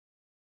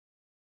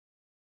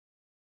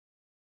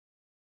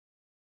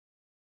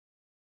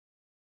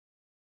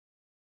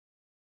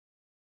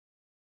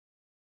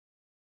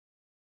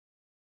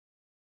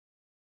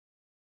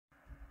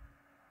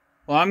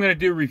Well, I'm going to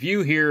do a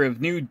review here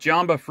of new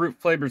Jamba fruit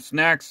flavored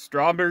snacks,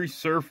 Strawberry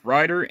Surf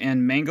Rider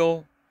and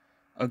Mango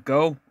A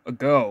Go.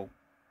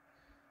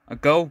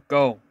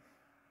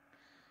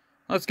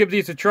 Let's give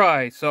these a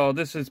try. So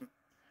this is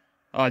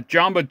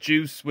Jamba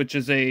Juice, which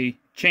is a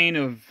chain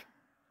of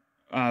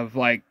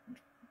like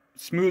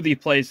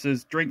smoothie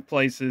places, drink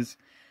places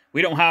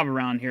we don't have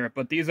around here,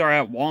 but these are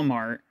at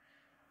Walmart.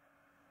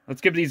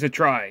 Let's give these a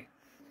try.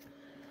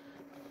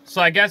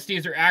 So I guess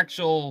these are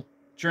actual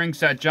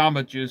drinks at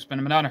Jamba Juice, but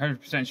I'm not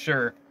 100%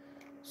 sure.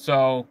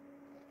 So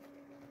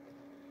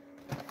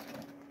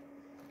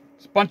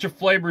there's a bunch of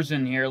flavors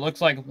in here. It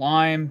looks like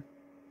lime,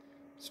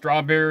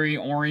 strawberry,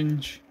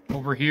 orange.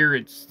 Over here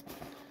it's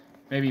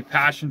maybe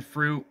passion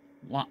fruit,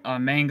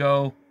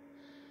 mango,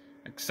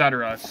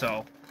 etc.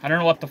 So I don't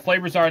know what the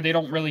flavors are. They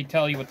don't really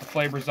tell you what the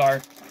flavors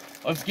are.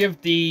 Let's give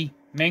the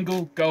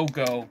Mango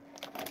Go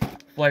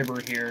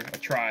flavor here a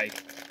try.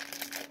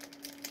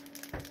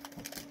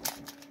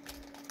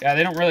 Yeah,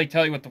 they don't really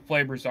tell you what the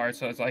flavors are,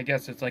 so I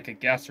guess it's like a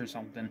guess or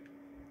something.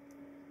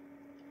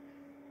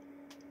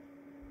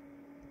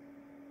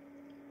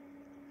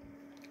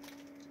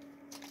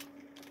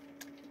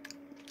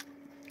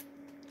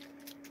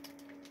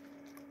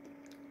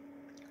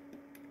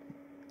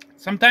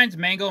 Sometimes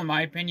mango, in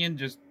my opinion,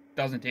 just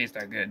doesn't taste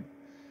that good.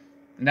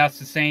 And that's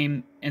the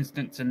same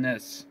instance in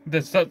this.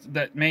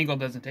 That mango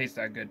doesn't taste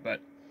that good, but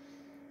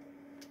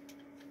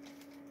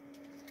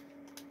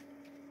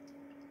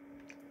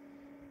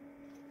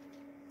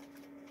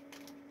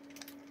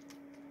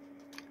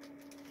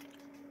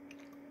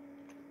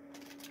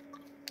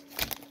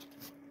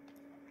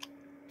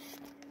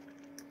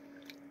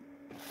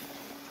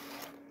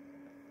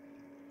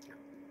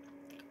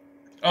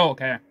oh,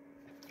 okay.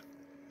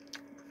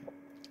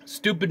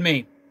 Stupid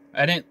me.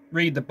 I didn't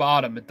read the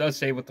bottom. It does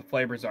say what the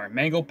flavors are.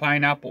 Mango,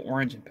 pineapple,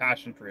 orange, and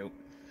passion fruit.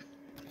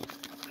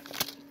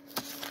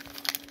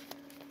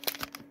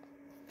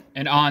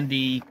 And on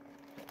the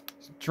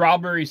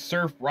Strawberry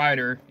Surf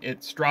Rider,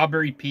 it's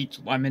strawberry, peach,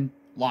 lemon,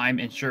 lime,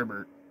 and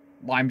sherbet.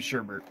 Lime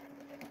sherbet.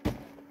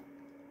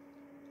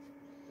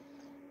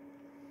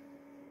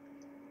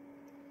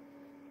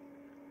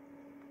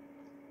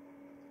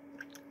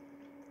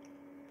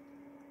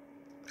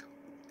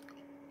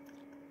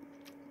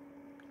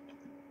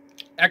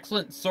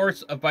 Excellent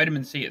source of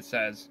vitamin C, it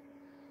says.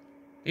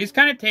 These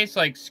kind of taste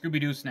like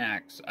Scooby-Doo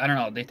snacks. I don't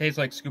know. They taste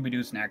like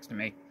Scooby-Doo snacks to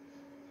me.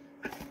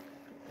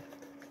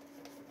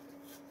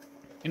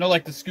 You know,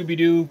 like the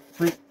Scooby-Doo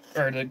fruit,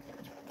 or the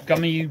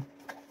gummy,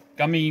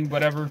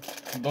 whatever.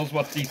 Those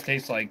what these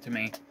taste like to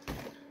me.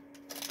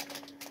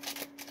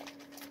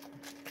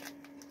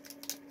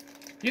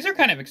 These are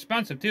kind of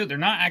expensive, too. They're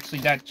not actually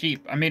that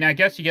cheap. I mean, I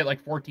guess you get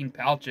like 14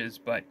 pouches,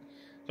 but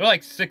they're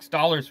like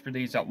 $6 for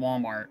these at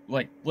Walmart.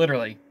 Like,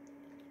 literally.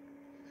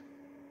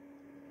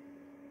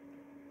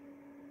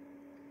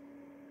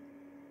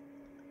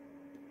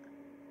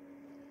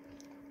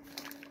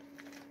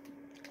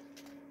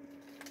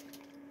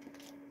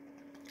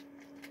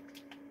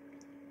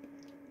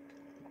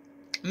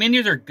 I mean,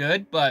 these are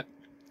good, but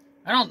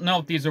I don't know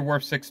if these are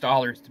worth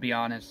 $6, to be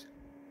honest.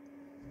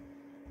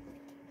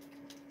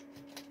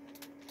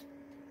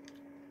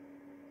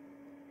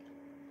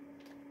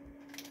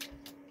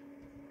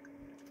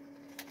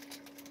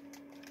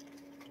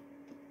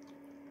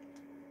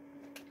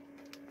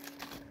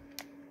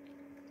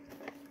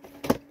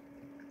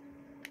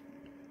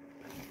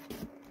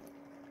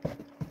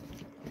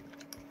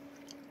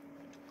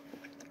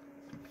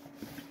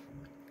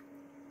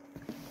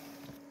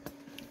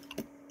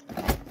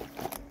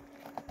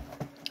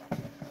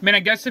 I mean, I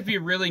guess if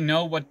you really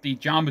know what the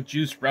Jamba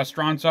Juice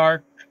restaurants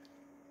are,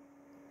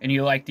 and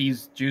you like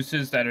these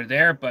juices that are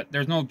there, but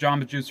there's no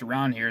Jamba Juice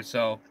around here,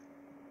 so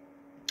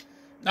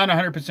not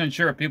 100%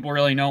 sure if people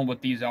really know what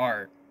these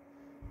are.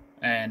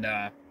 And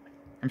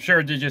I'm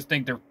sure they just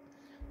think they're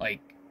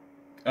like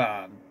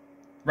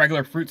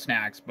regular fruit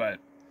snacks, but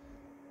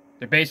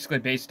they're basically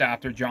based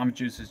after Jamba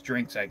Juice's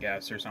drinks, I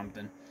guess, or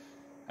something.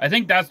 I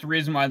think that's the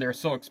reason why they're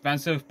so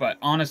expensive, but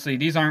honestly,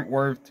 these aren't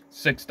worth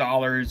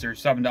 $6 or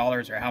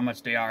 $7 or how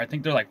much they are. I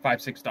think they're like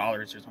 $5,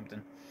 $6 or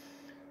something.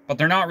 But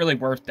they're not really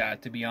worth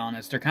that, to be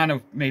honest. They're kind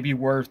of maybe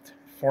worth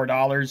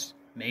 $4,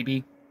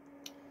 maybe.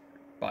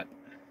 But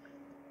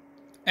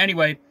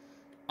anyway,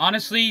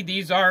 honestly,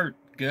 these are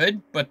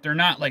good, but they're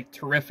not like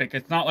terrific.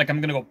 It's not like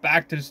I'm going to go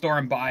back to the store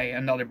and buy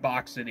another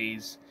box of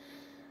these.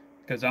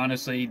 Because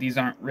honestly, these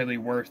aren't really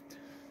worth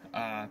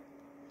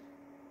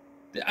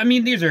I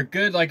mean, these are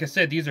good. Like I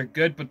said, these are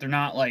good, but they're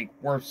not, like,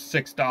 worth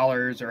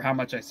 $6 or how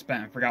much I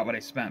spent. I forgot what I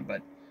spent,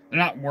 but they're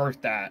not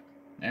worth that.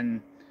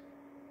 And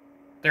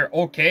they're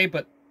okay,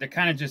 but they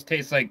kind of just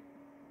taste like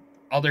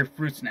other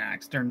fruit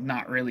snacks. They're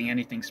not really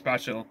anything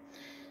special.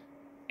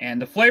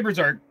 And the flavors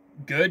are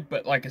good,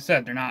 but like I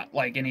said, they're not,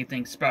 like,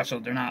 anything special.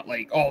 They're not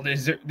like, oh,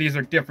 these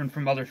are different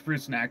from other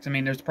fruit snacks. I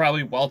mean, there's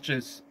probably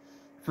Welch's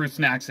fruit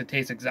snacks that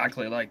taste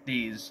exactly like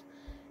these,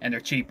 and they're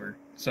cheaper.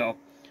 So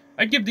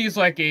I'd give these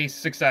like a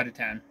 6 out of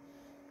 10.